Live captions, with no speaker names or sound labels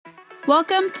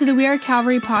Welcome to the We Are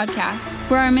Calvary podcast,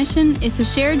 where our mission is to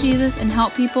share Jesus and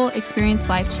help people experience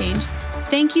life change.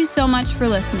 Thank you so much for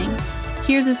listening.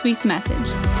 Here's this week's message.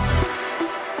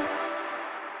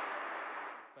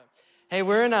 Hey,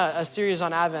 we're in a series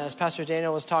on Advent, as Pastor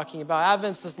Daniel was talking about.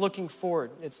 Advent's this looking forward.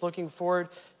 It's looking forward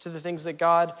to the things that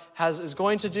God is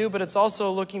going to do, but it's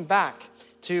also looking back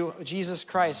to Jesus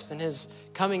Christ and his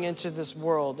coming into this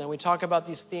world. And we talk about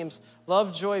these themes: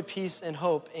 love, joy, peace, and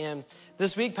hope. And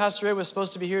this week, Pastor Ray was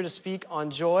supposed to be here to speak on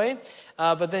joy,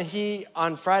 but then he,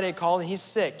 on Friday, called, and he's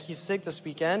sick. He's sick this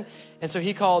weekend. And so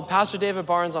he called Pastor David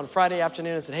Barnes on Friday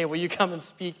afternoon and said, hey, will you come and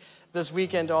speak this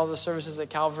weekend to all the services at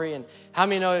Calvary? And how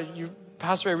many know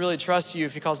Pastor Ray really trusts you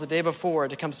if he calls the day before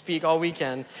to come speak all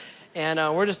weekend? And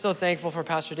we're just so thankful for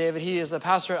Pastor David. He is a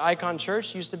pastor at Icon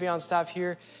Church. He used to be on staff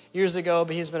here years ago,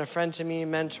 but he's been a friend to me,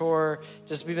 mentor.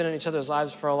 Just we've been in each other's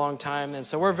lives for a long time. And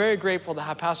so we're very grateful to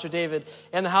have Pastor David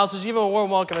in the house. There's even a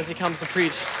warm welcome as he comes to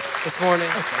preach this morning.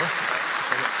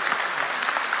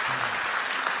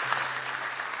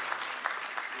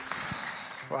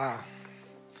 Wow.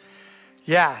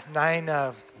 Yeah,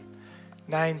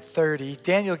 9:30.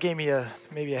 Daniel gave me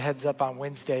maybe a heads up on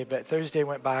Wednesday, but Thursday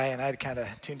went by and I'd kind of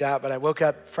tuned out. But I woke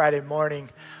up Friday morning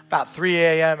about 3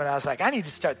 a.m. and I was like, I need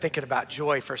to start thinking about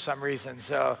joy for some reason.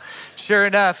 So sure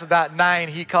enough, about 9,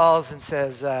 he calls and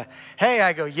says, hey,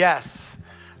 I go, yes,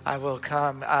 I will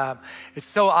come. It's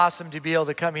so awesome to be able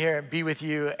to come here and be with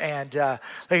you. And like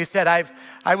I said,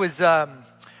 I was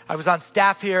on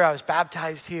staff here. I was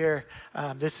baptized here.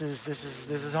 This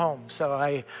is home. So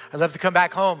I love to come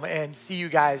back home and see you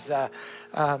guys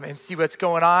and see what's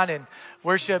going on. And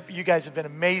worship, you guys have been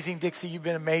amazing. Dixie, you've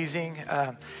been amazing.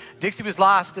 Dixie was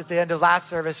lost at the end of last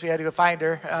service. We had to go find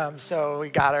her. So we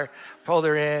got her, pulled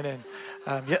her in. And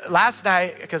last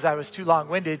night, because I was too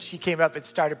long-winded, she came up and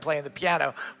started playing the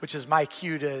piano, which is my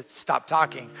cue to stop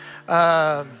talking.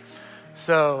 But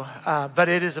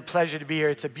it is a pleasure to be here.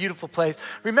 It's a beautiful place.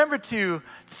 Remember to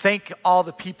thank all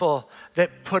the people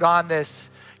that put on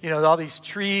this, all these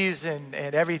trees and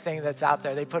everything that's out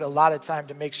there. They put a lot of time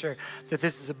to make sure that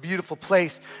this is a beautiful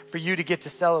place for you to get to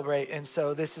celebrate. And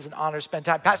so this is an honor to spend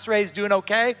time. Pastor Ray is doing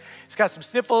okay. He's got some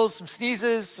sniffles, some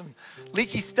sneezes, some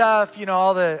leaky stuff,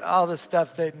 all the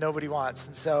stuff that nobody wants.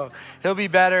 And so he'll be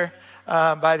better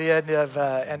by the end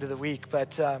of the week.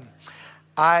 But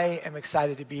I am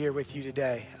excited to be here with you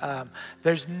today.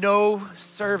 There's no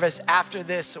service after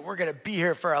this, so we're going to be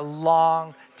here for a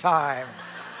long time.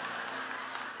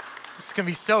 It's going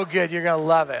to be so good. You're going to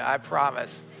love it, I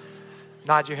promise.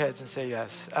 Nod your heads and say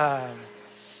yes.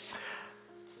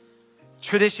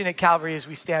 Tradition at Calvary is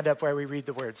we stand up where we read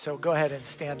the word. So go ahead and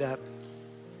stand up.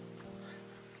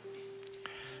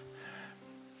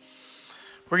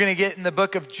 We're going to get in the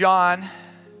book of John.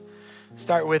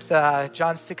 Start with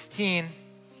John 16.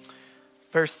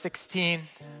 Verse 16,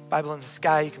 Bible in the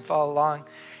sky, you can follow along.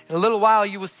 In a little while,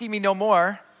 you will see me no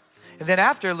more. And then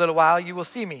after a little while, you will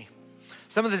see me.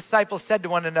 Some of the disciples said to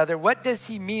one another, what does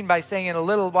he mean by saying in a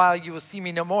little while, you will see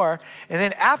me no more? And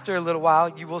then after a little while,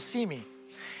 you will see me.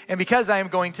 And because I am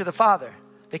going to the Father.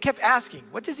 They kept asking,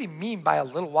 what does he mean by a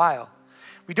little while?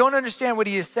 We don't understand what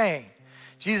he is saying.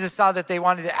 Jesus saw that they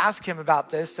wanted to ask him about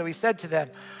this. So he said to them,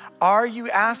 are you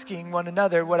asking one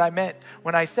another what I meant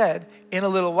when I said, in a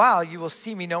little while you will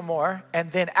see me no more,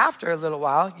 and then after a little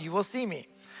while you will see me?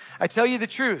 I tell you the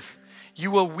truth,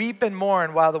 you will weep and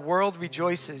mourn while the world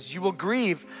rejoices. You will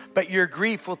grieve, but your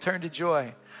grief will turn to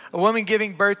joy. A woman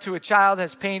giving birth to a child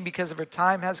has pain because of her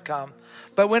time has come.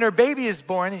 But when her baby is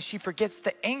born and she forgets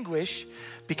the anguish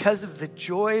because of the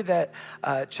joy that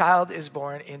a child is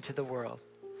born into the world.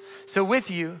 So with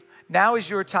you, now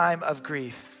is your time of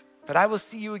grief. But I will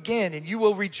see you again, and you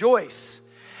will rejoice,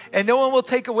 and no one will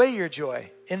take away your joy.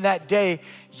 In that day,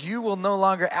 you will no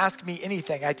longer ask me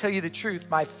anything. I tell you the truth,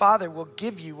 my Father will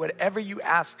give you whatever you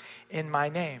ask in my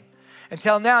name.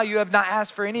 Until now, you have not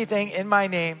asked for anything in my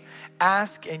name.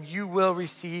 Ask, and you will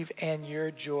receive, and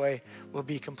your joy will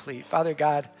be complete. Father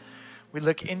God, we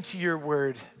look into your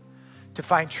word to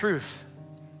find truth.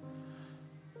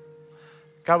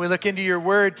 God, we look into your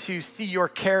word to see your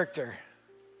character.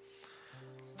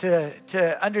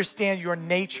 To understand your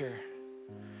nature.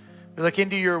 We look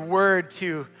into your word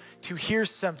to hear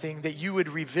something that you would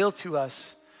reveal to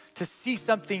us, to see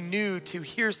something new, to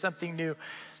hear something new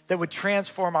that would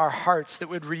transform our hearts, that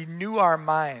would renew our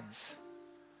minds.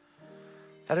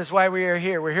 That is why we are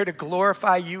here. We're here to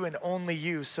glorify you and only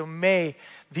you. So may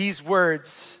these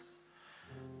words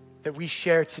that we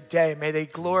share today, may they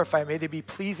glorify, may they be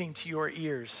pleasing to your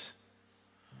ears.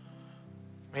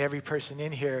 May every person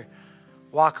in here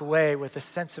walk away with a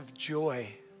sense of joy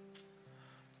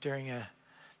during a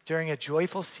during a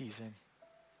joyful season.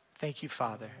 Thank you,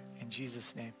 Father. In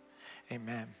Jesus' name,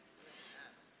 amen.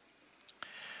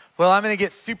 Well, I'm going to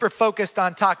get super focused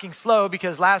on talking slow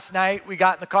because last night we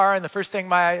got in the car and the first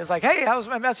thing I was like, hey, how was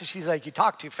my message? She's like, you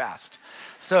talk too fast.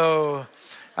 So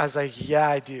I was like, yeah,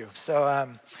 I do. So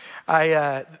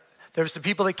there were some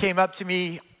people that came up to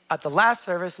me at the last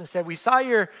service and said, we saw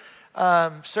your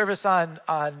service on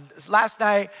last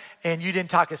night and you didn't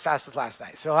talk as fast as last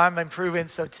night. So I'm improving.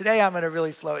 So today I'm going to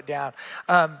really slow it down.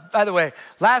 By the way,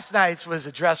 last night's was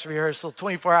a dress rehearsal,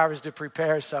 24 hours to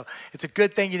prepare. So it's a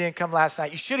good thing you didn't come last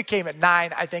night. You should have came at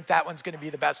 9. I think that one's going to be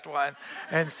the best one.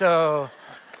 And so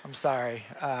I'm sorry,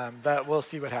 but we'll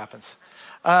see what happens.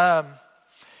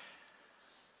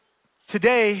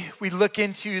 Today, we look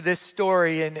into this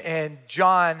story, and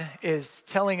John is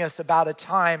telling us about a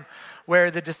time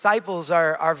where the disciples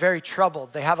are very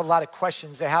troubled. They have a lot of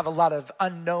questions. They have a lot of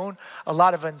unknown, a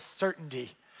lot of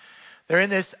uncertainty. They're in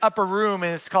this upper room,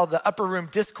 and it's called the Upper Room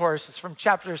Discourse. It's from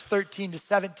chapters 13 to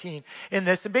 17 in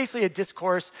this. And basically, a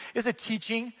discourse is a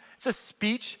teaching. It's a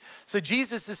speech. So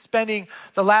Jesus is spending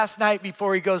the last night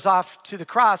before he goes off to the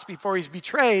cross, before he's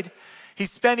betrayed.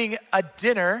 He's spending a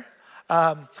dinner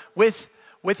with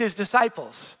his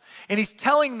disciples. And he's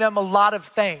telling them a lot of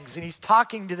things, and he's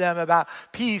talking to them about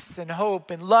peace and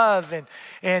hope and love.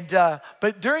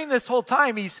 But during this whole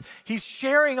time, he's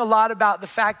sharing a lot about the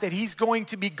fact that he's going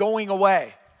to be going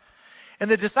away.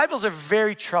 And the disciples are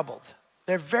very troubled.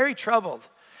 They're very troubled.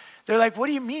 They're like, what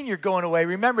do you mean you're going away?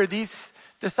 Remember, these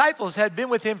disciples had been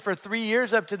with him for 3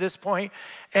 years up to this point,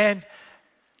 and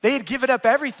they had given up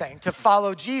everything to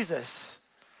follow Jesus.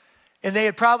 And they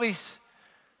had probably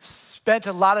spent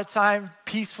a lot of time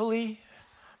peacefully,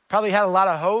 probably had a lot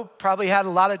of hope, probably had a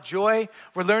lot of joy.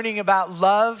 We're learning about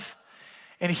love.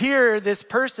 And here, this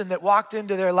person that walked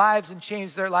into their lives and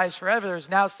changed their lives forever is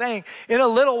now saying, in a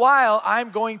little while, I'm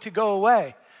going to go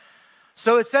away.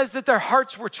 So it says that their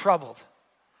hearts were troubled.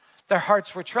 Their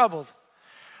hearts were troubled.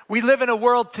 We live in a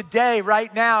world today,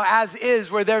 right now, as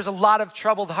is, where there's a lot of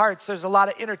troubled hearts. There's a lot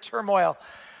of inner turmoil.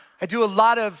 I do a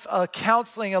lot of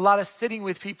counseling, a lot of sitting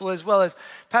with people, as well as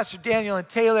Pastor Daniel and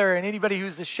Taylor and anybody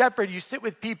who's a shepherd. You sit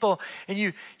with people and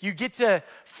you get to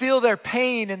feel their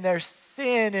pain and their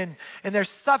sin and their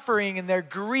suffering and their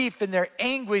grief and their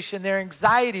anguish and their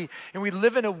anxiety. And we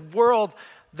live in a world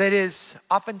that is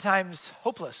oftentimes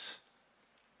hopeless.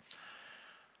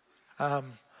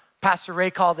 Pastor Ray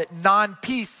called it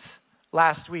non-peace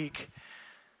last week.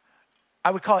 I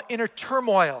would call it inner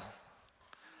turmoil.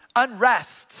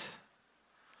 Unrest,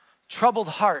 troubled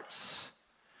hearts.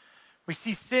 We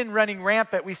see sin running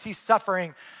rampant. We see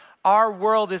suffering. Our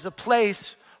world is a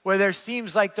place where there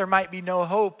seems like there might be no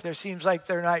hope. There seems like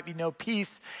there might be no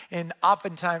peace. And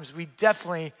oftentimes we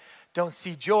definitely don't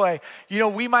see joy. You know,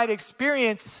 we might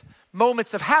experience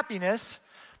moments of happiness,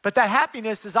 but that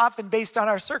happiness is often based on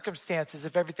our circumstances.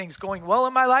 If everything's going well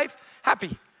in my life,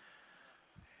 happy.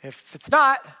 If it's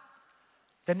not,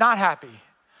 then not happy.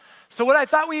 So what I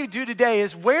thought we would do today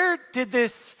is where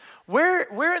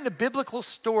in the biblical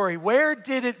story, where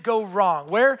did it go wrong?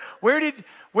 Where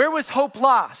was hope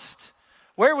lost?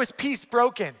 Where was peace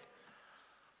broken?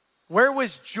 Where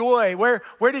was joy?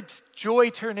 Where did joy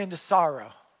turn into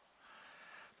sorrow?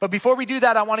 But before we do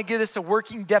that, I want to give us a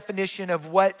working definition of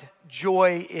what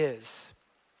joy is.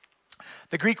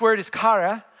 The Greek word is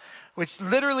chara, which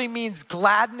literally means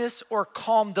gladness or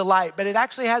calm delight, but it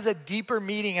actually has a deeper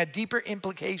meaning, a deeper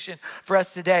implication for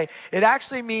us today. It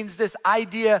actually means this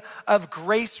idea of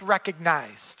grace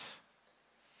recognized.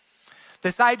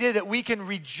 This idea that we can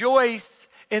rejoice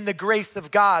in the grace of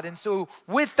God. And so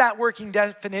with that working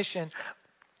definition,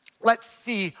 let's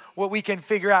see what we can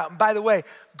figure out. And by the way,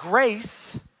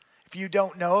 grace, if you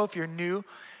don't know, if you're new,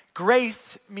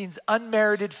 grace means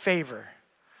unmerited favor.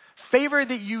 Favor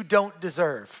that you don't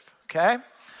deserve. Okay,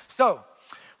 so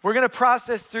we're going to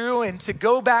process through, and to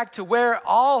go back to where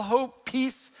all hope,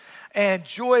 peace, and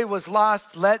joy was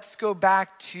lost, let's go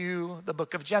back to the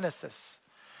book of Genesis.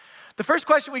 The first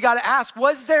question we got to ask,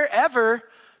 was there ever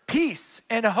peace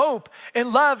and hope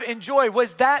and love and joy?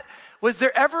 Was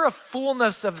there ever a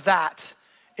fullness of that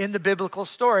in the biblical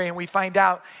story? And we find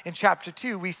out in chapter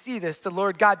 2, we see this. The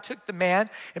Lord God took the man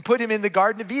and put him in the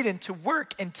Garden of Eden to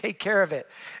work and take care of it.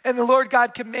 And the Lord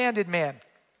God commanded man,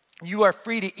 you are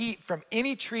free to eat from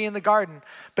any tree in the garden,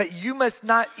 but you must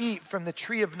not eat from the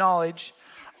tree of knowledge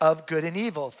of good and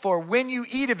evil. For when you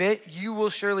eat of it, you will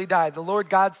surely die. The Lord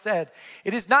God said,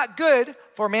 it is not good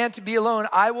for man to be alone.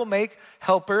 I will make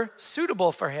helper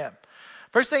suitable for him.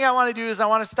 First thing I want to do is I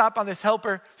want to stop on this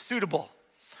helper suitable.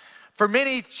 For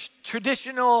many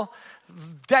traditional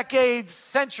decades,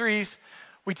 centuries,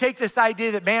 We take this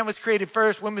idea that man was created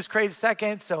first, woman was created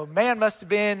second, so man must have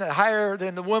been higher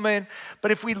than the woman.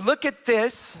 But if we look at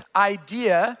this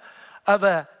idea of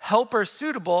a helper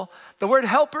suitable, the word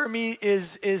helper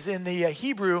is in the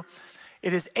Hebrew,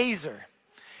 it is azer.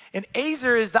 And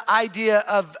azer is the idea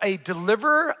of a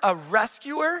deliverer, a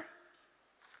rescuer.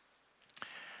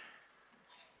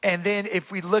 And then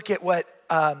if we look at what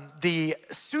the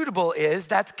suitable is,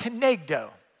 that's kenegdo.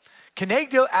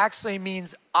 Kenegdo actually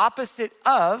means opposite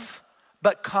of,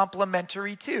 but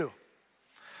complementary to.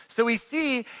 So we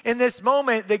see in this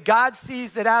moment that God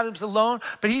sees that Adam's alone,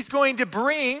 but he's going to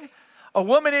bring a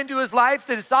woman into his life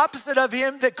that is opposite of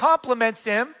him, that complements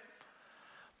him,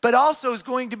 but also is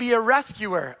going to be a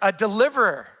rescuer, a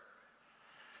deliverer,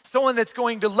 someone that's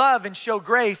going to love and show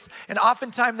grace. And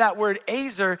oftentimes that word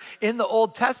azer in the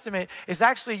Old Testament is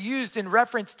actually used in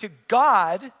reference to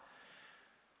God,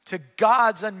 to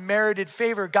God's unmerited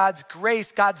favor, God's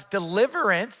grace, God's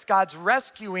deliverance, God's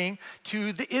rescuing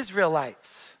to the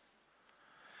Israelites.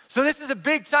 So this is a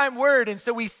big time word. And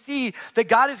so we see that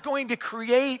God is going to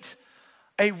create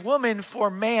a woman for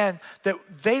man, that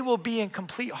they will be in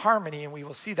complete harmony, and we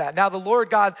will see that. Now the Lord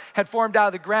God had formed out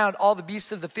of the ground all the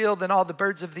beasts of the field and all the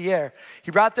birds of the air. He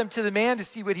brought them to the man to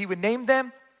see what he would name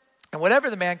them. And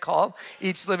whatever the man called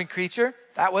each living creature,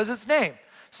 that was its name.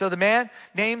 So the man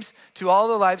names to all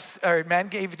the man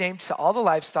gave names to all the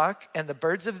livestock and the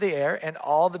birds of the air and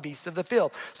all the beasts of the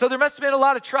field. So there must have been a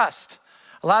lot of trust,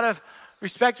 a lot of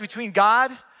respect between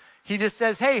God. He just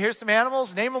says, hey, here's some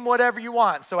animals, name them whatever you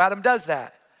want. So Adam does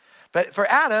that. But for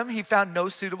Adam, he found no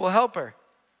suitable helper.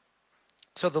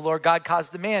 So the Lord God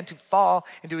caused the man to fall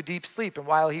into a deep sleep. And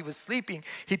while he was sleeping,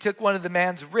 he took one of the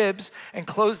man's ribs and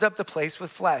closed up the place with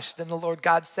flesh. Then the Lord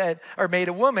God made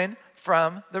a woman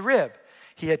from the rib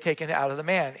he had taken out of the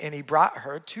man, and he brought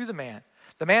her to the man.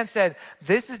 The man said,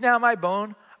 this is now my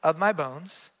bone of my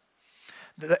bones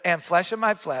and flesh of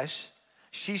my flesh.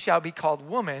 She shall be called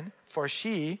woman, for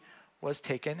she was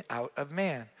taken out of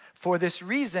man. For this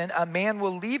reason, a man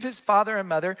will leave his father and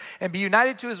mother and be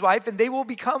united to his wife, and they will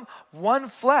become one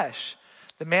flesh.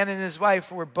 The man and his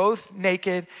wife were both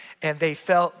naked, and they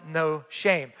felt no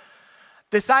shame.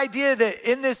 This idea that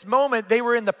in this moment, they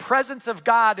were in the presence of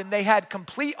God, and they had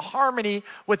complete harmony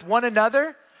with one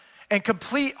another and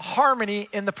complete harmony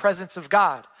in the presence of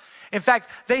God. In fact,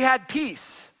 they had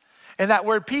peace. And that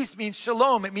word peace means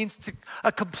shalom. It means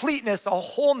a completeness, a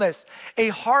wholeness, a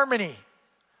harmony.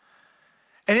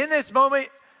 And in this moment,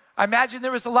 I imagine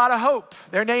there was a lot of hope.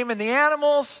 They're naming the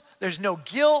animals. There's no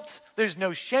guilt. There's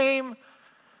no shame.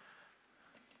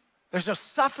 There's no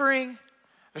suffering.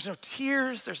 There's no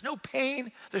tears. There's no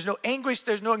pain. There's no anguish.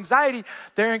 There's no anxiety.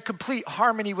 They're in complete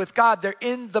harmony with God. They're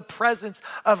in the presence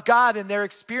of God, and they're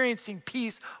experiencing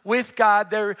peace with God.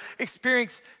 They're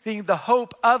experiencing the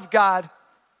hope of God,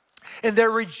 and they're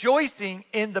rejoicing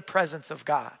in the presence of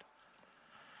God.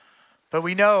 But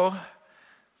we know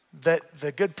that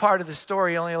the good part of the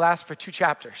story only lasts for 2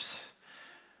 chapters.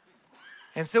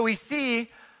 And so we see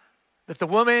that the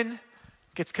woman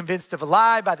gets convinced of a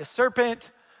lie by the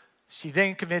serpent. She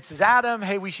then convinces Adam,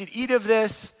 hey, we should eat of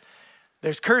this.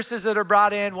 There's curses that are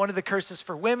brought in. One of the curses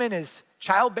for women is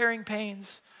childbearing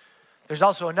pains. There's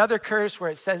also another curse where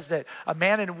it says that a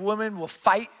man and a woman will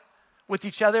fight with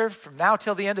each other from now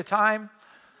till the end of time.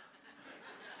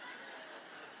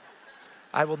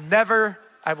 I will never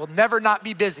not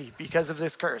be busy because of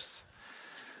this curse.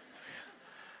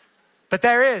 But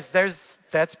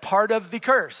that's part of the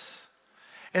curse.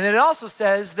 And then it also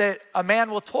says that a man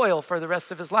will toil for the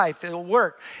rest of his life. It'll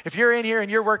work. If you're in here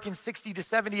and you're working 60 to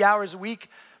 70 hours a week,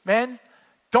 men,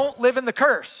 don't live in the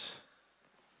curse.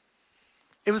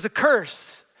 It was a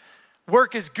curse.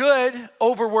 Work is good,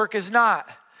 overwork is not.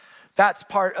 That's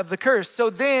part of the curse. So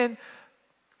then,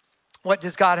 what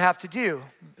does God have to do?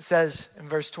 It says in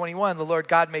verse 21, the Lord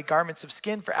God made garments of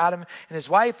skin for Adam and his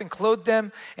wife and clothed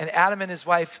them, and Adam and his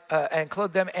wife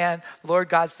clothed them. And the Lord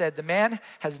God said, the man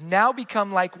has now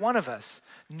become like one of us,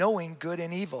 knowing good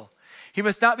and evil. He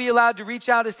must not be allowed to reach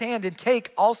out his hand and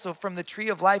take also from the tree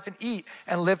of life and eat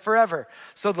and live forever.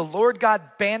 So the Lord God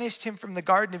banished him from the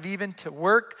Garden of Eden to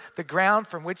work the ground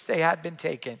from which they had been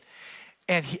taken.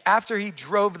 And after he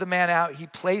drove the man out, he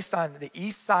placed on the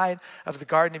east side of the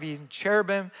Garden of Eden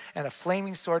cherubim and a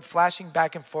flaming sword flashing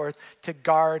back and forth to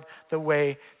guard the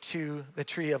way to the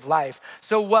tree of life.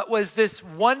 So what was this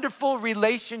wonderful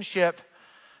relationship,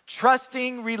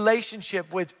 trusting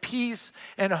relationship with peace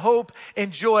and hope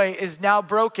and joy, is now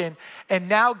broken. And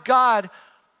now God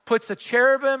puts a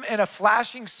cherubim and a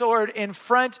flashing sword in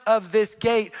front of this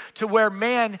gate to where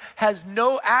man has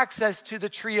no access to the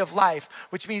tree of life,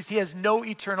 which means he has no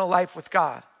eternal life with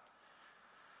God.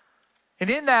 And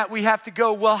in that, we have to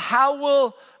go, well, how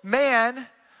will man,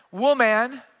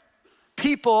 woman,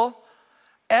 people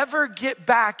ever get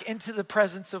back into the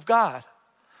presence of God?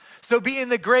 So being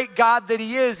the great God that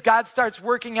he is, God starts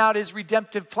working out his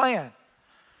redemptive plan.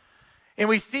 And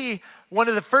we see one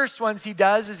of the first ones he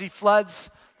does is he floods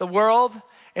the world.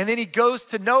 And then he goes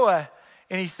to Noah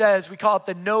and he says, we call it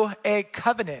the Noahic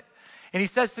covenant. And he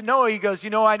says to Noah, he goes, I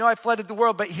know I flooded the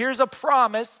world, but here's a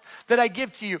promise that I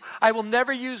give to you. I will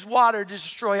never use water to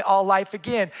destroy all life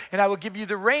again. And I will give you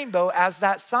the rainbow as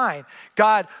that sign.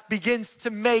 God begins to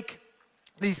make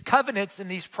these covenants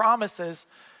and these promises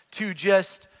to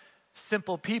just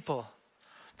simple people.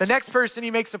 The next person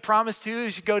he makes a promise to,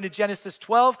 as you go to Genesis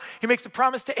 12, he makes a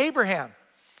promise to Abraham.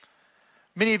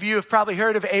 Many of you have probably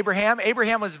heard of Abraham.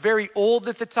 Abraham was very old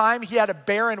at the time. He had a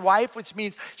barren wife, which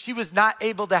means she was not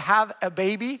able to have a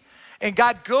baby. And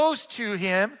God goes to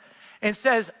him and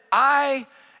says, I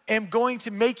am going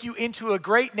to make you into a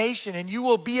great nation, and you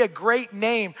will be a great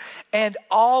name, and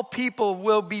all people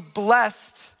will be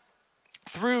blessed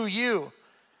through you.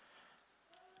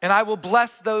 And I will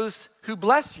bless those who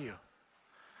bless you.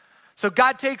 So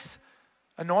God takes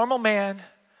a normal man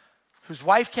whose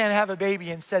wife can't have a baby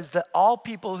and says that all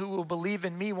people who will believe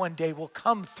in me one day will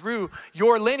come through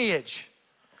your lineage.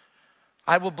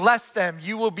 I will bless them.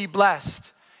 You will be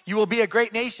blessed. You will be a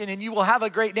great nation and you will have a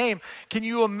great name. Can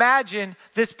you imagine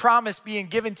this promise being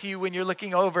given to you when you're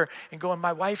looking over and going,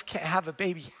 my wife can't have a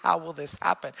baby. How will this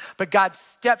happen? But God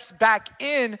steps back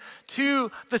in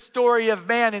to the story of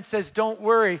man and says, don't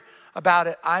worry about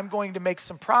it. I'm going to make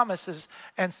some promises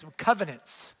and some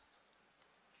covenants.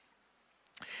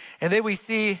 And then we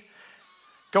see,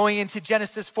 going into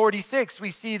Genesis 46,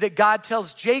 we see that God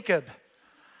tells Jacob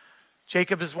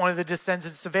is one of the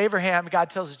descendants of Abraham. God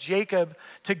tells Jacob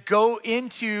to go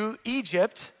into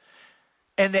Egypt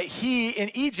and that he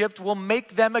in Egypt will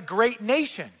make them a great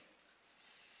nation.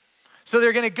 So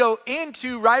they're going to go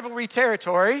into rivalry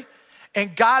territory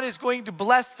and God is going to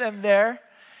bless them there.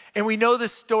 And we know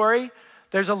this story.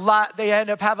 They end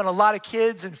up having a lot of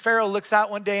kids, and Pharaoh looks out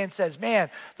one day and says, man,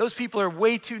 those people are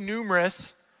way too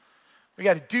numerous. We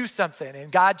got to do something.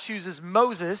 And God chooses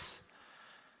Moses,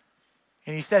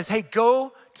 and he says, hey,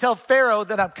 go tell Pharaoh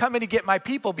that I'm coming to get my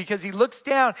people, because he looks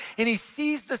down and he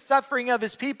sees the suffering of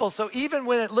his people. So even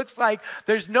when it looks like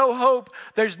there's no hope,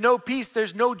 there's no peace,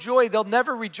 there's no joy, they'll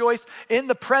never rejoice in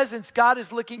the presence, God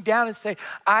is looking down and saying,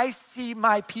 I see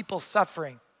my people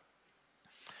suffering.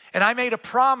 And I made a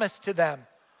promise to them.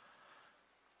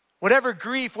 Whatever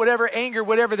grief, whatever anger,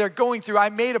 whatever they're going through, I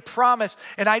made a promise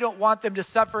and I don't want them to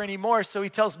suffer anymore. So he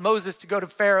tells Moses to go to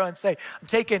Pharaoh and say, I'm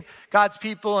taking God's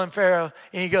people. And Pharaoh,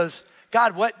 and he goes,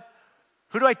 God,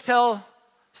 who do I tell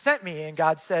sent me? And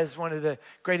God says one of the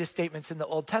greatest statements in the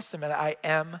Old Testament, I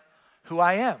am who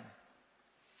I am.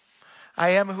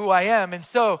 I am who I am. And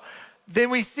so then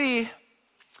we see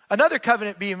another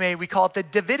covenant being made. We call it the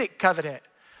Davidic covenant.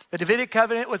 The Davidic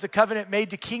covenant was a covenant made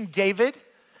to King David,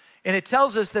 and it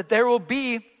tells us that there will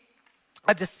be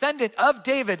a descendant of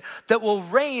David that will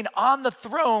reign on the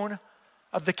throne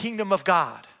of the kingdom of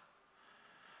God.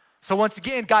 So once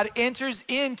again, God enters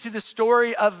into the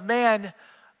story of man,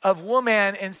 of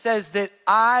woman, and says that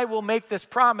I will make this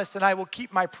promise and I will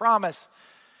keep my promise.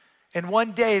 And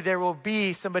one day there will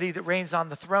be somebody that reigns on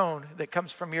the throne that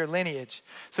comes from your lineage.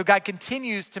 So God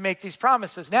continues to make these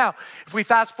promises. Now, if we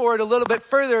fast forward a little bit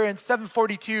further in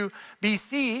 742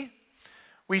 BC,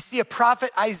 we see a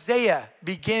prophet Isaiah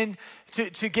begin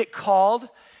to get called,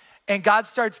 and God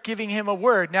starts giving him a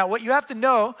word. Now, what you have to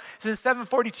know is in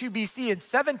 742 BC, in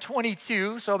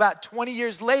 722, so about 20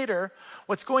 years later,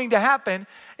 what's going to happen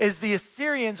is the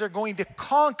Assyrians are going to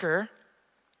conquer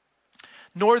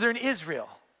northern Israel.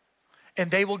 And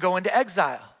they will go into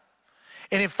exile.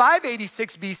 And in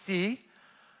 586 BC,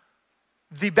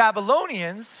 the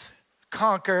Babylonians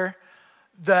conquer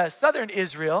the southern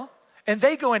Israel and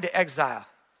they go into exile.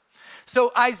 So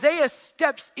Isaiah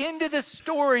steps into the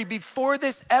story before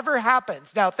this ever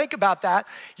happens. Now think about that.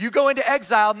 You go into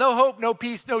exile, no hope, no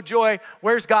peace, no joy.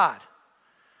 Where's God?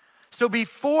 So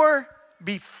before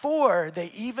they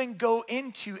even go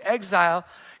into exile,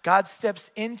 God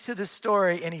steps into the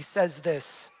story and he says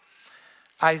this.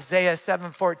 Isaiah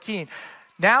 7:14.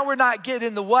 Now we're not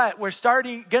getting the what, we're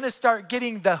gonna start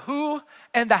getting the who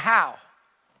and the how.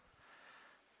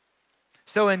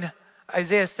 So in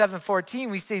Isaiah 7:14,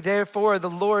 we see, therefore the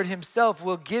Lord himself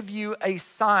will give you a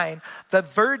sign. The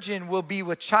virgin will be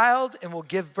with child and will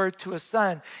give birth to a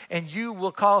son, and you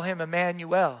will call him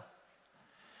Emmanuel.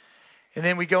 And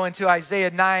then we go into Isaiah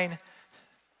 9:6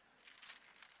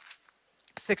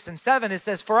 6 and 7, it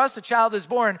says, for us a child is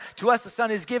born, to us a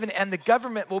son is given, and the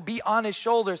government will be on his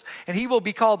shoulders, and he will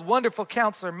be called Wonderful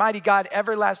Counselor, Mighty God,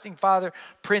 Everlasting Father,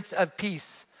 Prince of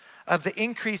Peace. Of the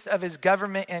increase of his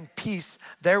government and peace,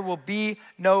 there will be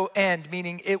no end,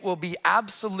 meaning it will be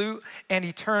absolute and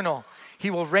eternal.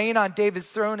 He will reign on David's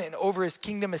throne and over his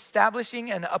kingdom,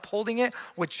 establishing and upholding it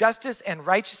with justice and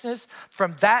righteousness.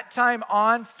 From that time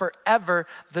on forever,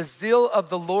 the zeal of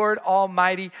the Lord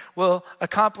Almighty will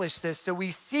accomplish this. So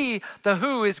we see the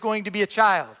who is going to be a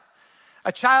child.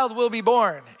 A child will be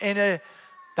born, and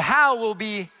the how will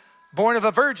be born of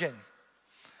a virgin.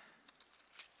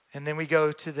 And then we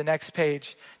go to the next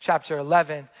page, chapter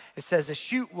 11. It says, a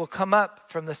shoot will come up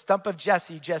from the stump of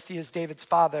Jesse. Jesse is David's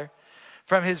father.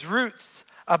 From his roots,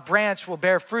 a branch will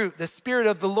bear fruit. The Spirit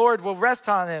of the Lord will rest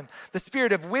on him. The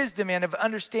Spirit of wisdom and of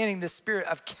understanding, the Spirit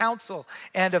of counsel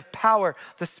and of power,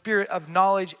 the Spirit of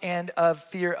knowledge and of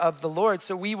fear of the Lord.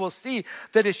 So we will see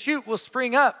that a shoot will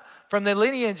spring up from the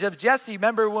lineage of Jesse.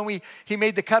 Remember when he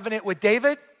made the covenant with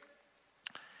David?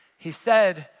 He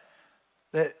said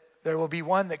that there will be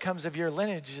one that comes of your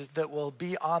lineage that will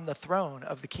be on the throne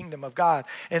of the kingdom of God.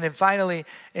 And then finally,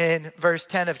 in verse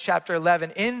 10 of chapter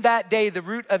 11, in that day, the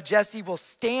root of Jesse will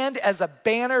stand as a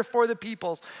banner for the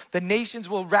peoples. The nations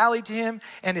will rally to him,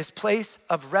 and his place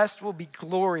of rest will be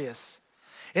glorious.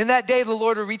 In that day, the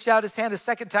Lord will reach out his hand a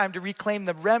second time to reclaim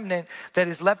the remnant that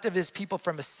is left of his people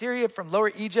from Assyria, from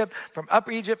Lower Egypt, from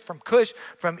Upper Egypt, from Cush,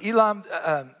 from Elam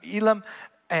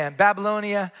and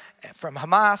Babylonia, from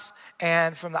Hamath,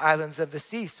 and from the islands of the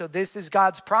sea. So this is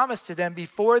God's promise to them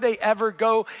before they ever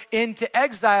go into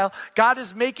exile. God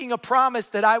is making a promise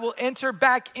that I will enter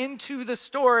back into the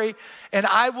story and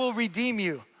I will redeem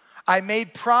you. I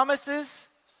made promises,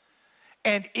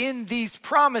 and in these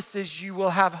promises you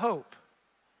will have hope.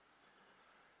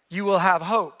 You will have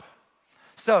hope.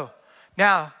 So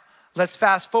now let's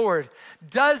fast forward.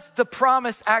 Does the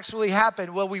promise actually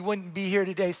happen? Well, we wouldn't be here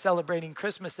today celebrating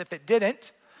Christmas if it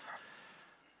didn't.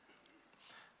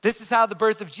 This is how the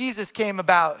birth of Jesus came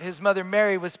about. His mother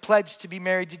Mary was pledged to be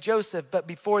married to Joseph, but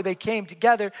before they came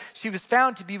together, she was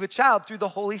found to be with child through the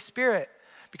Holy Spirit,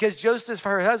 because Joseph,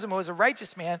 her husband, was a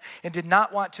righteous man and did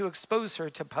not want to expose her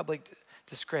to public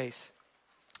disgrace.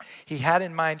 He had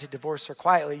in mind to divorce her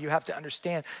quietly. You have to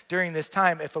understand, during this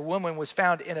time, if a woman was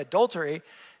found in adultery,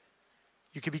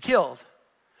 you could be killed.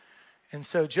 And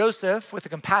so Joseph, with a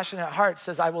compassionate heart,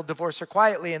 says, I will divorce her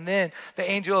quietly. And then the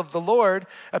angel of the Lord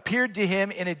appeared to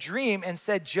him in a dream and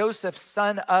said, Joseph,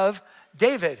 son of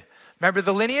David. Remember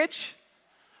the lineage,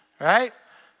 right?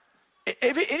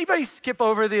 Anybody skip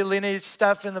over the lineage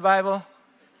stuff in the Bible?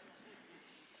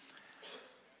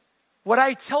 What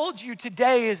I told you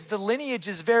today is the lineage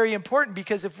is very important,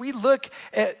 because if we look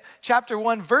at chapter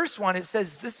 1, verse 1, it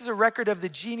says, this is a record of the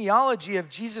genealogy of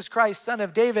Jesus Christ, son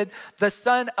of David, the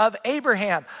son of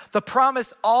Abraham. The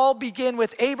promise all began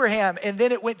with Abraham, and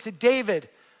then it went to David,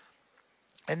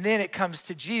 and then it comes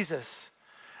to Jesus.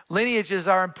 Lineages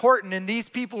are important, and these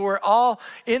people were all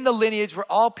in the lineage, were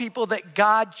all people that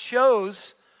God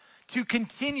chose to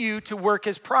continue to work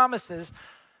his promises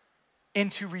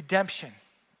into redemption.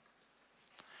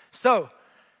 So,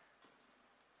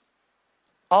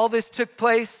 all this took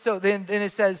place. So then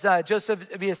it says,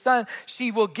 Joseph be a son. She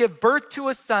will give birth to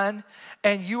a son,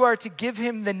 and you are to give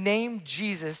him the name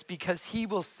Jesus, because he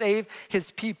will save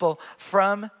his people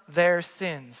from their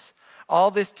sins. All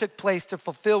this took place to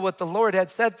fulfill what the Lord had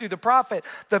said through the prophet.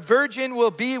 The virgin will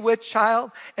be with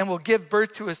child and will give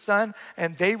birth to a son,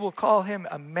 and they will call him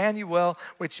Emmanuel,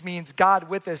 which means God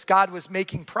with us. God was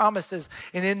making promises,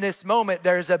 and in this moment,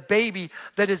 there's a baby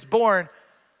that is born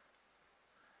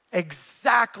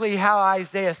exactly how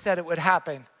Isaiah said it would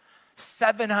happen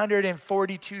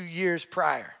 742 years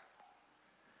prior.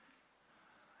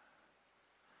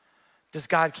 Does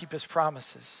God keep his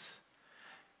promises?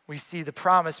 We see the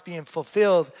promise being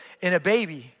fulfilled in a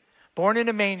baby born in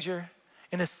a manger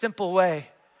in a simple way.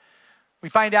 We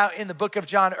find out in the book of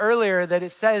John earlier that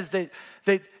it says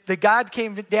that God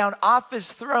came down off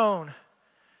his throne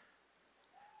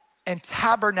and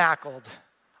tabernacled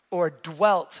or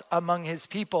dwelt among his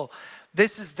people.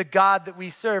 This is the God that we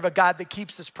serve, a God that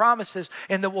keeps his promises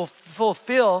and that will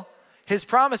fulfill his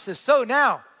promises. So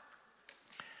now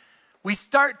we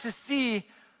start to see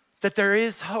that there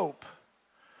is hope.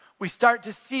 We start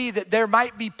to see that there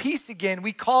might be peace again.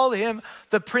 We call him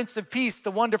the Prince of Peace, the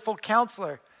Wonderful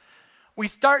Counselor. We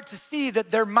start to see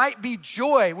that there might be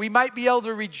joy. We might be able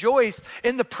to rejoice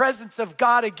in the presence of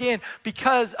God again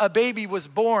because a baby was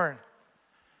born.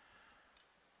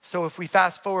 So if we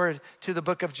fast forward to the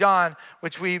book of John,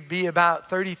 which would be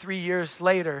about 33 years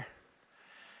later,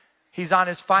 He's on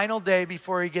his final day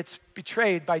before he gets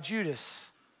betrayed by Judas.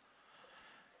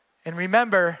 And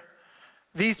remember,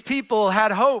 these people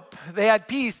had hope. They had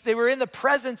peace. They were in the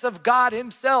presence of God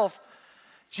himself,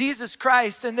 Jesus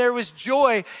Christ, and there was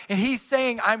joy. And he's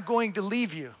saying, I'm going to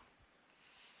leave you.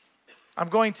 I'm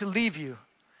going to leave you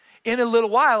in a little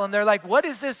while. And they're like, what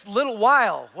is this little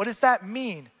while? What does that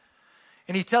mean?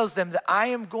 And he tells them that I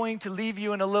am going to leave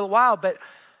you in a little while, but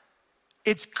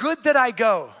it's good that I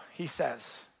go, he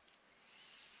says.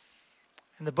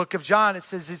 In the book of John, it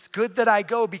says, it's good that I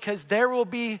go because there will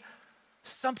be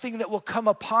something that will come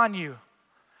upon you,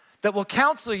 that will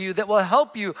counsel you, that will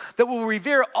help you, that will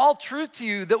reveal all truth to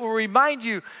you, that will remind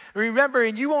you, remember,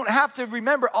 and you won't have to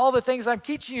remember all the things I'm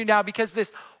teaching you now because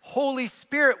this Holy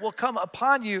Spirit will come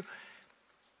upon you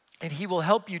and he will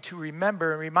help you to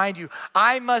remember and remind you,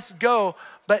 I must go,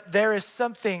 but there is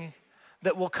something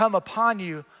that will come upon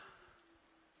you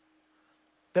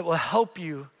that will help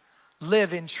you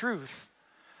live in truth,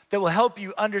 that will help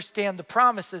you understand the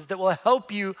promises, that will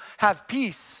help you have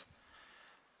peace,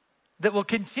 that will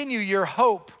continue your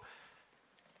hope,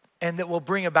 and that will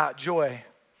bring about joy.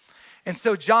 And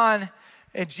so John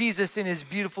and Jesus, in his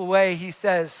beautiful way, he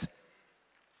says,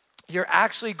 you're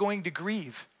actually going to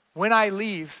grieve. When I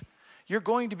leave, you're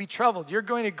going to be troubled. You're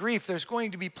going to grieve. There's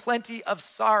going to be plenty of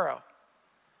sorrow.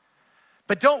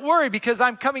 But don't worry because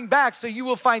I'm coming back so you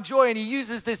will find joy. And he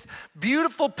uses this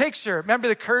beautiful picture. Remember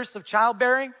the curse of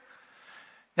childbearing?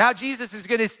 Now Jesus is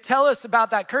going to tell us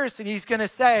about that curse and he's going to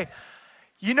say,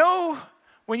 you know,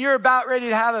 when you're about ready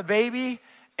to have a baby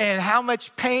and how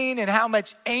much pain and how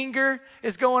much anger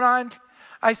is going on?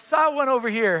 I saw one over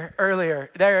here earlier.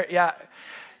 There, yeah.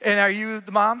 And are you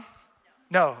the mom?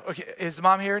 No. Okay. Is the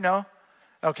mom here? No?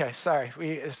 Okay, sorry.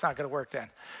 It's not going to work then.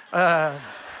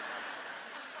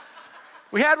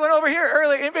 We had one over here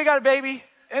earlier. Anybody got a baby?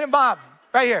 And a mom?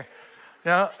 Right here.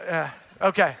 No?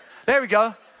 Okay. There we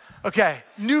go. Okay.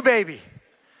 New baby.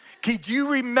 Okay, do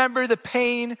you remember the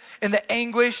pain and the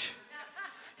anguish?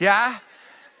 Yeah?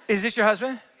 Is this your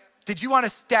husband? Did you want to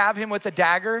stab him with a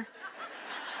dagger?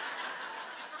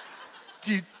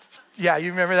 Yeah,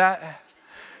 you remember that?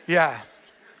 Yeah.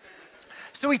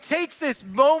 So he takes this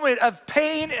moment of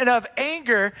pain and of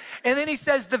anger, and then he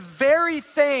says the very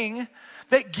thing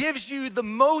that gives you the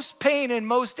most pain and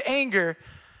most anger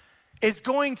is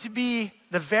going to be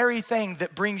the very thing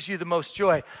that brings you the most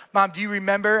joy. Mom, do you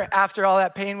remember after all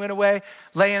that pain went away,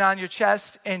 laying on your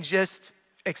chest and just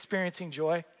experiencing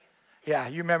joy? Yeah,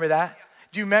 you remember that?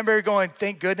 Do you remember going,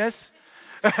 thank goodness?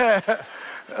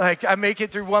 Like, I make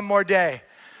it through one more day.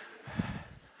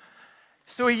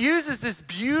 So he uses this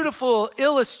beautiful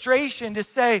illustration to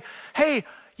say, hey,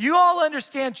 you all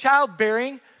understand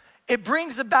childbearing. It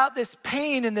brings about this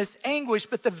pain and this anguish,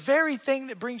 but the very thing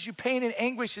that brings you pain and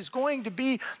anguish is going to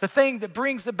be the thing that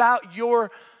brings about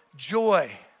your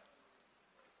joy.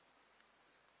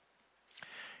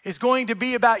 It's going to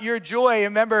be about your joy.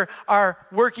 Remember, our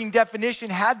working definition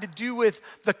had to do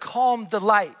with the calm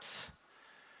delight,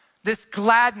 this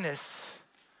gladness,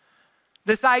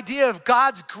 this idea of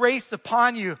God's grace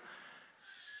upon you.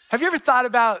 Have you ever thought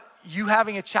about you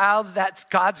having a child that's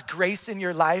God's grace in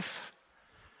your life?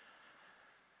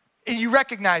 And you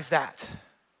recognize that,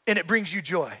 and it brings you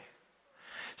joy.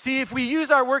 See, if we use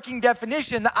our working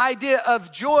definition, the idea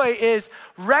of joy is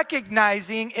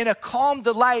recognizing in a calm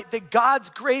delight that God's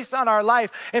grace on our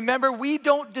life. And remember, we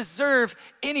don't deserve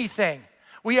anything.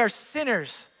 We are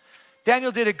sinners.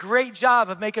 Daniel did a great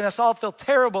job of making us all feel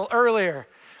terrible earlier,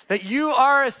 that you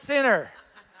are a sinner.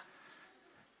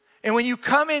 And when you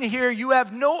come in here, you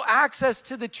have no access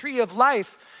to the tree of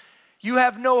life. You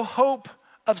have no hope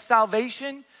of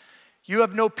salvation. You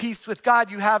have no peace with God.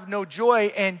 You have no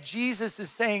joy. And Jesus is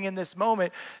saying in this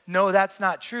moment, no, that's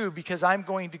not true because I'm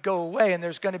going to go away and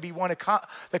there's going to be one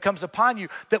that comes upon you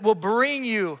that will bring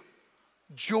you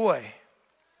joy.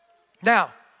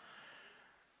 Now,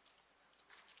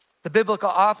 the biblical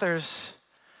authors,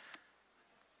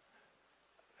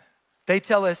 they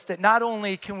tell us that not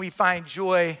only can we find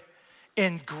joy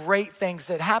in great things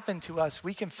that happen to us,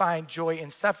 we can find joy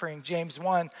in suffering. James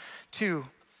 1:2.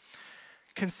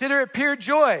 Consider it pure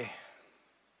joy,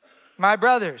 my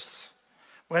brothers,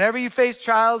 whenever you face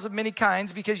trials of many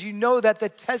kinds, because you know that the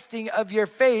testing of your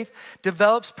faith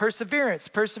develops perseverance.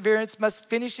 Perseverance must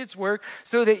finish its work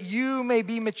so that you may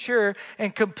be mature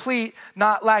and complete,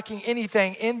 not lacking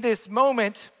anything. In this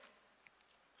moment,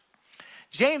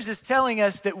 James is telling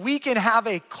us that we can have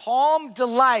a calm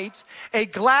delight, a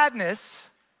gladness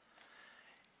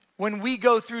when we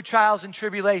go through trials and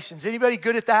tribulations. Anybody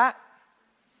good at that?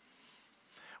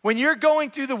 When you're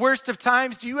going through the worst of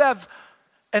times, do you have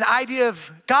an idea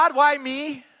of, God, why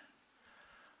me?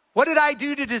 What did I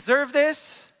do to deserve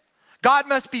this? God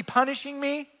must be punishing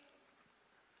me.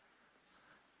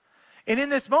 And in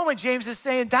this moment, James is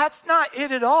saying that's not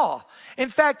it at all. In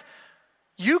fact,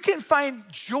 you can find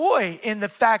joy in the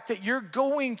fact that you're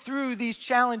going through these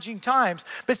challenging times.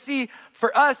 But see,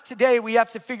 for us today, we have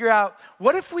to figure out,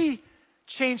 what if we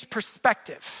change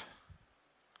perspective?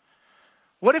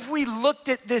 What if we looked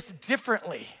at this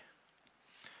differently?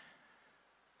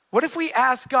 What if we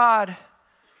ask God,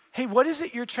 hey, what is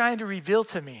it you're trying to reveal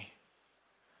to me?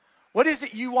 What is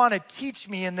it you want to teach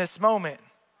me in this moment?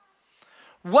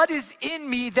 What is in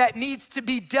me that needs to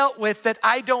be dealt with that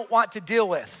I don't want to deal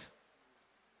with?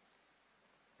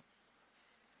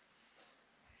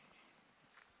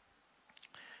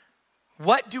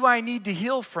 What do I need to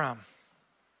heal from?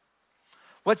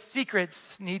 What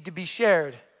secrets need to be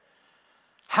shared?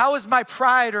 How is my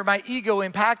pride or my ego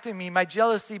impacting me, my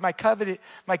jealousy, my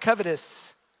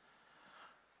covetous?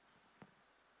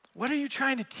 What are you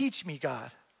trying to teach me,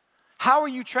 God? How are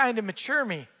you trying to mature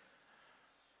me?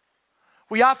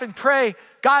 We often pray,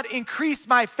 God, increase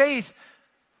my faith.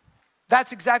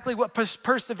 That's exactly what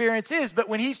perseverance is. But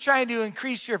when he's trying to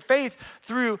increase your faith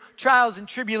through trials and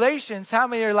tribulations, how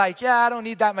many are like, yeah, I don't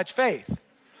need that much faith?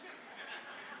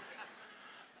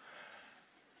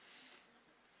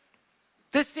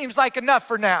 This seems like enough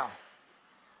for now.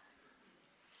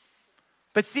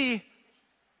 But see,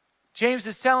 James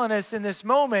is telling us in this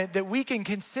moment that we can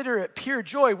consider it pure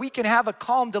joy. We can have a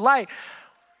calm delight.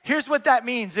 Here's what that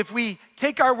means. If we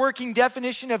take our working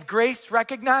definition of grace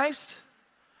recognized,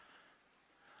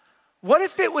 what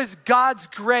if it was God's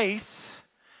grace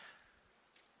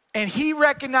and he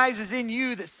recognizes in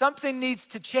you that something needs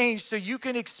to change so you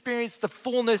can experience the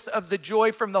fullness of the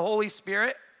joy from the Holy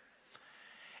Spirit?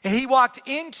 And he walked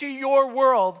into your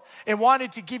world and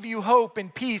wanted to give you hope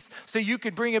and peace so you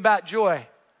could bring about joy.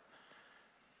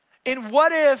 And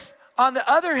what if, on the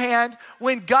other hand,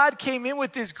 when God came in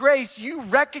with his grace, you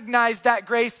recognized that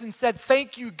grace and said,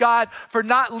 thank you, God, for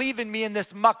not leaving me in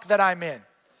this muck that I'm in.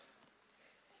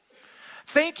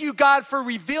 Thank you, God, for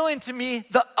revealing to me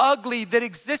the ugly that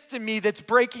exists in me that's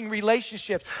breaking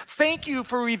relationships. Thank you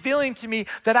for revealing to me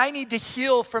that I need to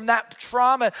heal from that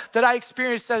trauma that I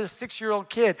experienced as a 6-year-old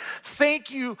kid.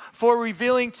 Thank you for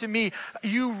revealing to me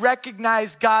you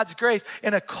recognize God's grace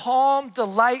in a calm,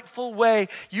 delightful way.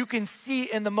 You can see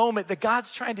in the moment that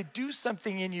God's trying to do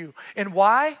something in you. And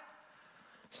why?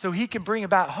 So he can bring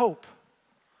about hope.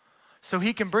 So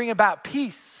he can bring about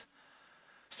peace.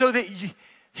 So that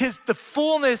the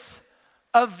fullness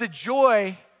of the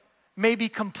joy may be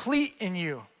complete in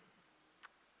you.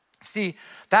 See,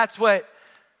 that's what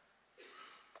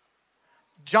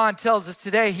John tells us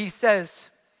today. He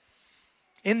says,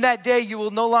 in that day you will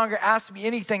no longer ask me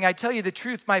anything. I tell you the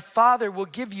truth, my Father will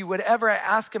give you whatever I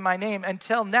ask in my name.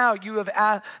 Until now you have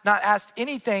not asked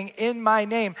anything in my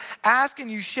name. Ask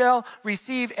and you shall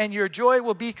receive, and your joy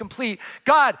will be complete.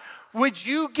 God, would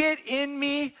you get in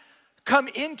me? Come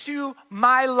into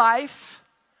my life,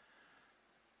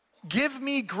 give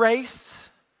me grace,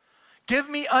 give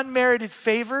me unmerited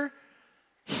favor,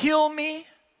 heal me,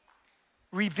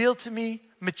 reveal to me,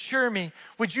 mature me.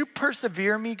 Would you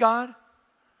persevere me, God?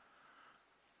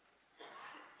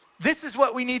 This is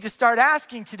what we need to start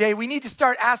asking today. We need to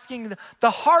start asking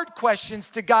the hard questions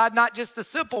to God, not just the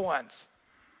simple ones.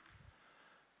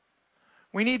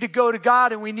 We need to go to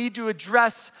God and we need to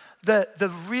address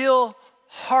the real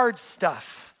hard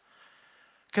stuff.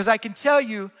 Because I can tell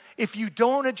you, if you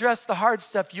don't address the hard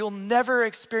stuff, you'll never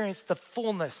experience the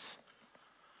fullness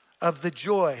of the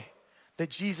joy that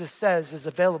Jesus says is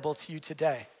available to you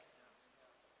today.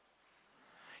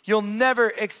 You'll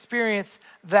never experience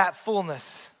that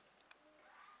fullness.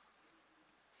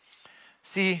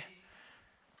 See,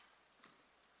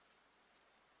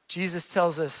 Jesus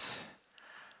tells us,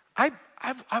 I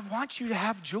want you to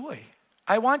have joy.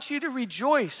 I want you to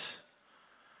rejoice.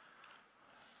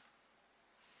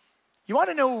 You want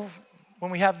to know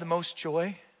when we have the most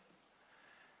joy?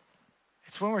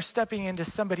 It's when we're stepping into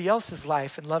somebody else's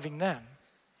life and loving them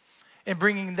and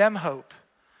bringing them hope.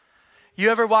 You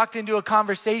ever walked into a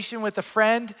conversation with a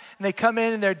friend and they come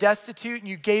in and they're destitute and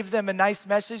you gave them a nice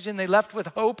message and they left with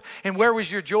hope, and where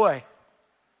was your joy?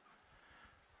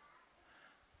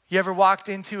 You ever walked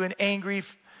into an angry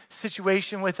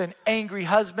situation with an angry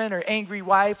husband or angry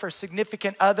wife or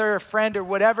significant other or friend or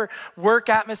whatever work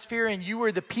atmosphere, and you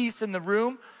were the peace in the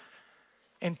room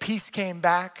and peace came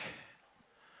back?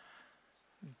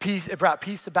 Peace, it brought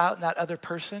peace about in that other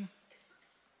person.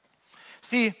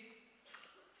 See,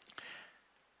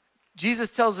 Jesus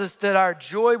tells us that our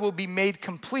joy will be made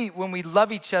complete when we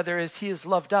love each other as he has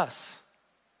loved us.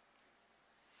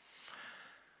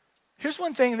 Here's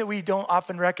one thing that we don't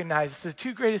often recognize. The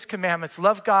two greatest commandments,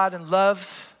 love God and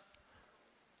love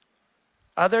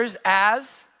others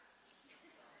as.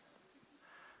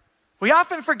 We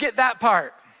often forget that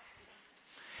part.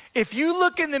 If you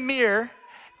look in the mirror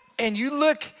and you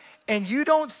look and you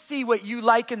don't see what you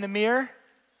like in the mirror,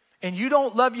 and you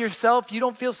don't love yourself, you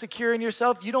don't feel secure in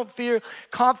yourself, you don't feel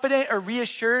confident or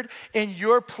reassured in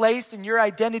your place and your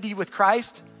identity with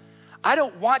Christ, I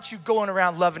don't want you going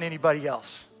around loving anybody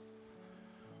else.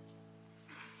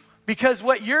 Because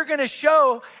what you're gonna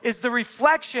show is the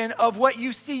reflection of what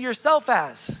you see yourself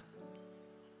as.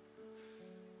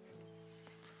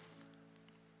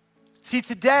 See,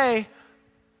 today,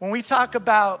 when we talk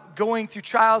about going through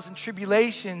trials and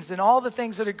tribulations and all the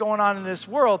things that are going on in this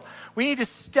world, we need to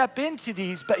step into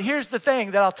these. But here's the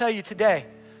thing that I'll tell you today.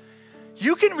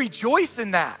 You can rejoice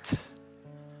in that.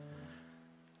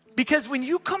 Because when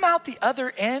you come out the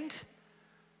other end,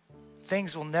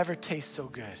 things will never taste so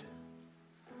good.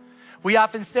 We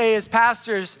often say as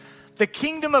pastors, the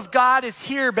kingdom of God is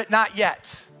here, but not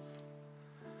yet.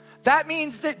 That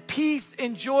means that peace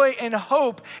and joy and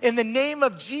hope in the name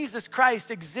of Jesus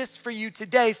Christ exists for you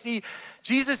today. See,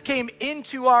 Jesus came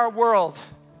into our world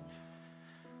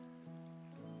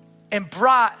and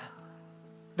brought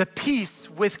the peace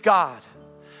with God.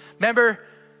 Remember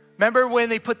when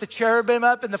they put the cherubim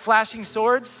up and the flashing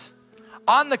swords?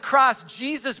 On the cross,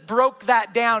 Jesus broke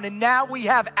that down, and now we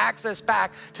have access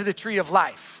back to the tree of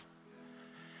life.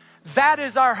 That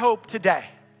is our hope today.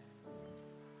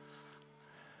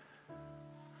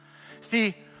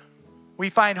 See,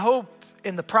 we find hope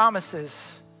in the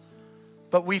promises,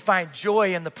 but we find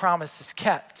joy in the promises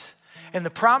kept. And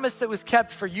the promise that was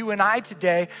kept for you and I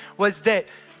today was that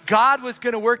God was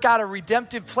going to work out a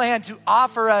redemptive plan to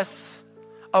offer us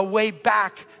a way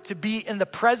back to be in the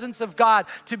presence of God,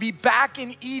 to be back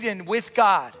in Eden with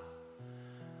God,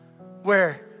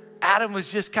 where Adam was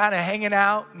just kind of hanging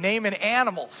out, naming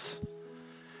animals.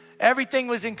 Everything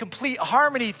was in complete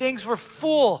harmony. Things were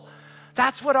full.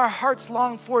 That's what our hearts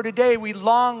long for today. We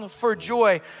long for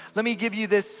joy. Let me give you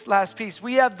this last piece.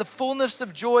 We have the fullness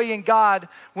of joy in God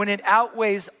when it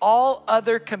outweighs all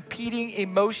other competing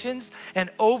emotions and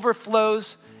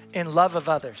overflows in love of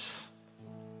others.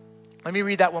 Let me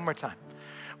read that one more time.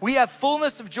 We have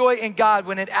fullness of joy in God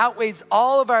when it outweighs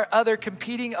all of our other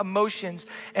competing emotions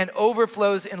and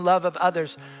overflows in love of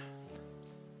others.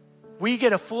 We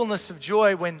get a fullness of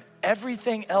joy when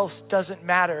everything else doesn't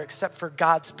matter except for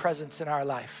God's presence in our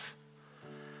life.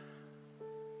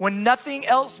 When nothing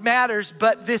else matters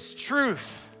but this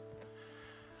truth.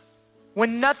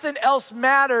 When nothing else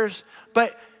matters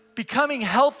but becoming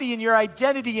healthy in your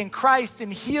identity in Christ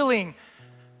and healing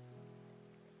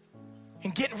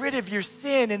and getting rid of your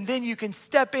sin, and then you can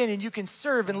step in and you can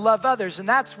serve and love others. And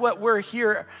that's what we're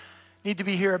need to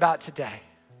be here about today.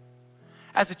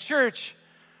 As a church,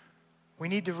 we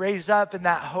need to raise up in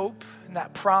that hope and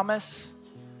that promise.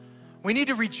 We need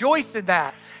to rejoice in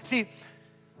that. See,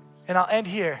 and I'll end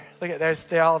here. Look at,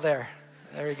 they're all there.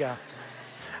 There we go.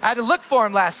 I had to look for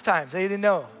them last time. They didn't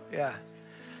know. Yeah.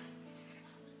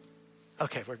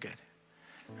 Okay, we're good.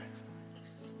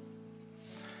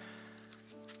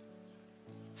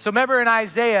 So remember in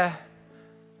Isaiah,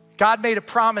 God made a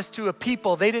promise to a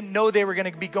people. They didn't know they were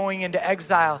going to be going into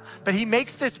exile, but he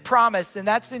makes this promise, and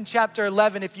that's in chapter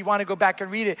 11 if you want to go back and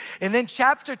read it. And then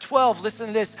chapter 12, listen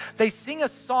to this. They sing a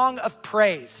song of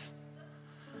praise.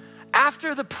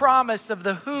 After the promise of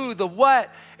the who, the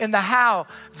what, and the how,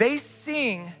 they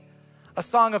sing a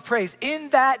song of praise. In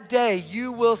that day,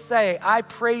 you will say, I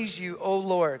praise you, O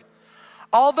Lord.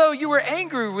 Although you were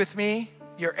angry with me,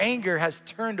 your anger has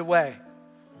turned away.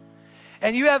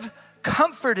 And you have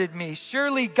comforted me.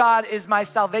 Surely God is my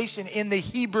salvation. In the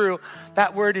Hebrew,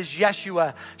 that word is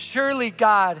Yeshua. Surely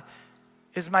God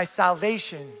is my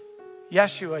salvation.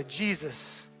 Yeshua,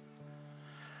 Jesus.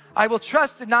 I will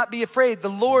trust and not be afraid. The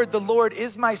Lord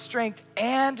is my strength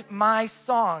and my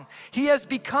song. He has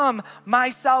become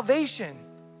my salvation.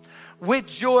 With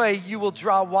joy, you will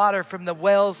draw water from the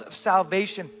wells of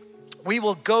salvation. We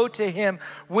will go to him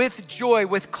with joy,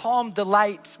 with calm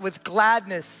delight, with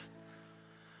gladness.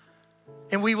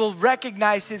 And we will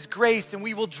recognize his grace, and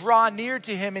we will draw near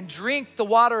to him and drink the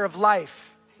water of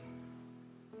life.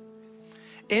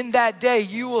 In that day,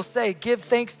 you will say, give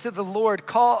thanks to the Lord,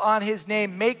 call on his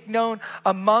name, make known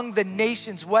among the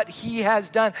nations what he has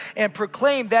done, and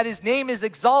proclaim that his name is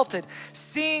exalted.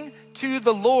 Sing to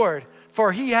the Lord,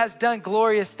 for he has done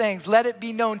glorious things. Let it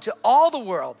be known to all the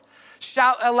world.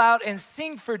 Shout aloud and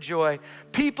sing for joy,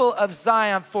 people of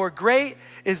Zion, for great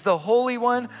is the Holy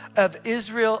One of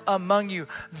Israel among you.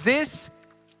 This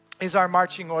is our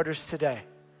marching orders today.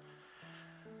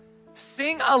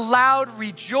 Sing aloud,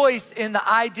 rejoice in the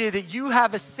idea that you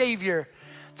have a Savior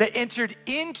that entered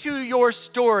into your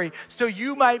story so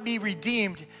you might be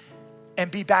redeemed and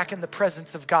be back in the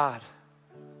presence of God.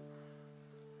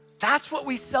 That's what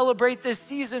we celebrate this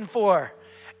season for.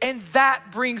 And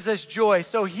that brings us joy.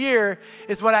 So here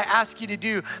is what I ask you to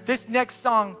do. This next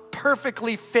song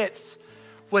perfectly fits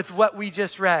with what we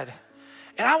just read.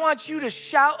 And I want you to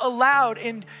shout aloud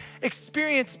and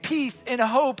experience peace and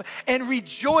hope and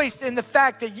rejoice in the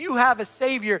fact that you have a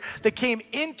Savior that came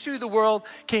into the world,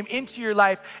 came into your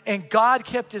life, and God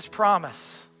kept his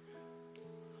promise.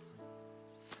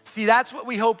 See, that's what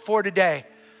we hope for today.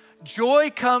 Joy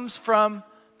comes from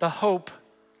the hope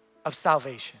of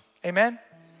salvation. Amen?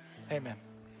 Amen.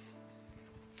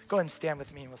 Go ahead and stand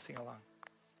with me and we'll sing along.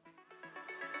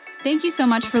 Thank you so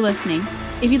much for listening.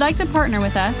 If you'd like to partner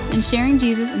with us in sharing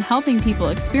Jesus and helping people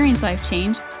experience life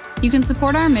change, you can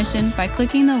support our mission by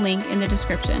clicking the link in the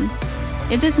description.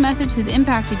 If this message has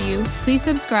impacted you, please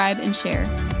subscribe and share.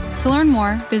 To learn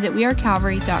more, visit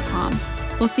wearecalvary.com.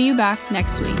 We'll see you back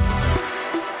next week.